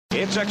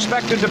It's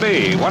expected to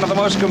be one of the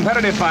most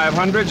competitive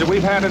 500s that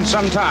we've had in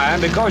some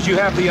time because you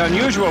have the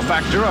unusual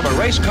factor of a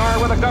race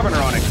car with a governor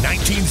on it.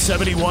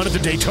 1971 at the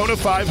Daytona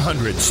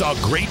 500 saw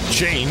great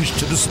change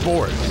to the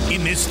sport.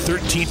 In this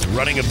 13th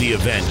running of the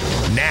event,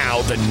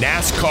 now the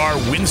NASCAR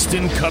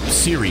Winston Cup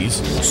Series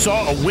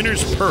saw a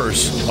winner's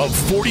purse of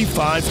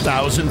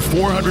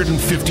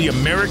 $45,450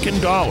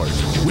 American dollars,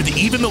 with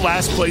even the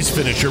last place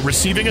finisher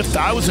receiving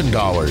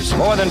 $1,000.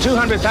 More than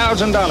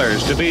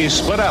 $200,000 to be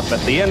split up at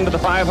the end of the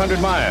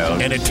 500 miles.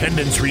 And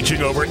attendance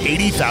reaching over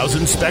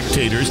 80,000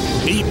 spectators,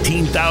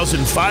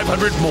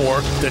 18,500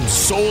 more than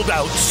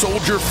sold-out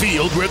Soldier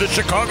Field where the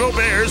Chicago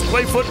Bears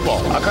play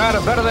football. A crowd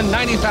of better than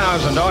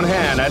 90,000 on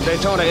hand at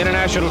Daytona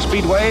International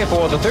Speedway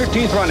for the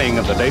 13th running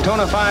of the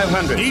Daytona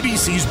 500.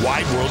 ABC's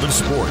Wide World of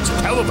Sports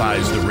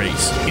televised the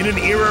race in an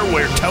era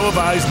where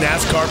televised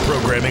NASCAR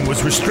programming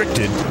was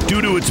restricted due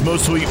to its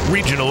mostly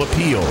regional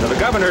appeal. Now, the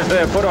governors they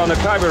have put on the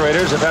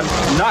carburetors have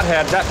not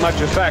had that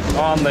much effect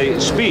on the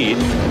speed,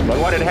 but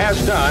what it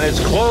has done is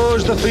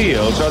close the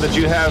field so that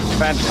you have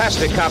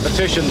fantastic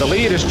competition. The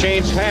lead has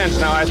changed hands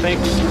now, I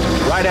think,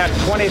 right at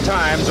 20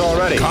 times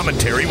already.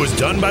 Commentary was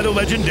done by the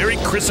legendary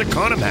Chris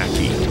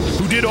Economaki,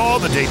 who did all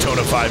the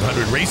Daytona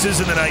 500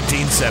 races in the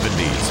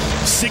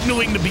 1970s,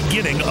 signaling the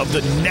beginning of the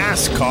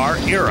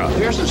NASCAR era.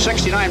 Pearson's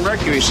 69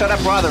 Mercury set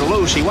up rather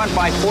loose. He went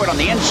by Ford on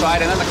the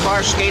inside, and then the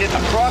car skated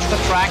across the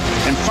track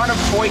in front of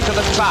Foyt to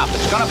the top.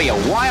 It's going to be a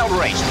wild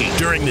race, Keith.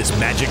 During this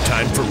magic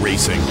time for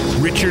racing,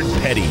 Richard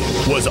Petty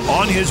was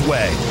on his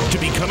way to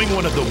becoming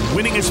one of the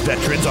winningest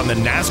veterans on the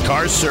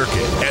NASCAR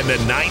circuit, and the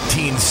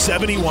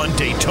 1971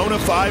 Daytona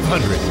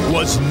 500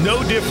 was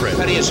no different.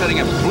 Petty is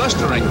setting a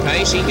blistering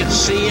pace. He can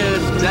see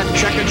that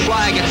checkered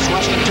flag. It's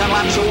less than 10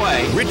 laps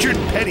away. Richard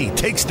Petty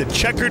takes the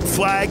checkered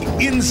flag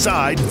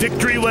inside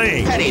victory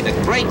lane. Petty, the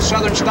great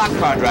Southern stock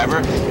car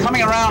driver,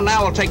 coming around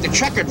now will take the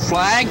checkered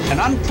flag, an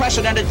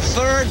unprecedented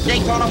third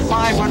Daytona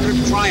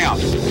 500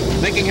 triumph,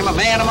 making him a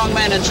man among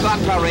men in stock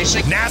car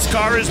racing.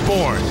 NASCAR is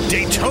born.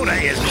 Daytona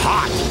is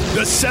hot.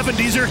 The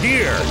 70s are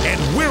here, and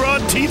we're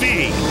on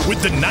TV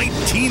with the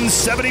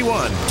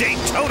 1971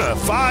 Daytona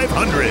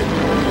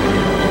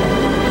 500.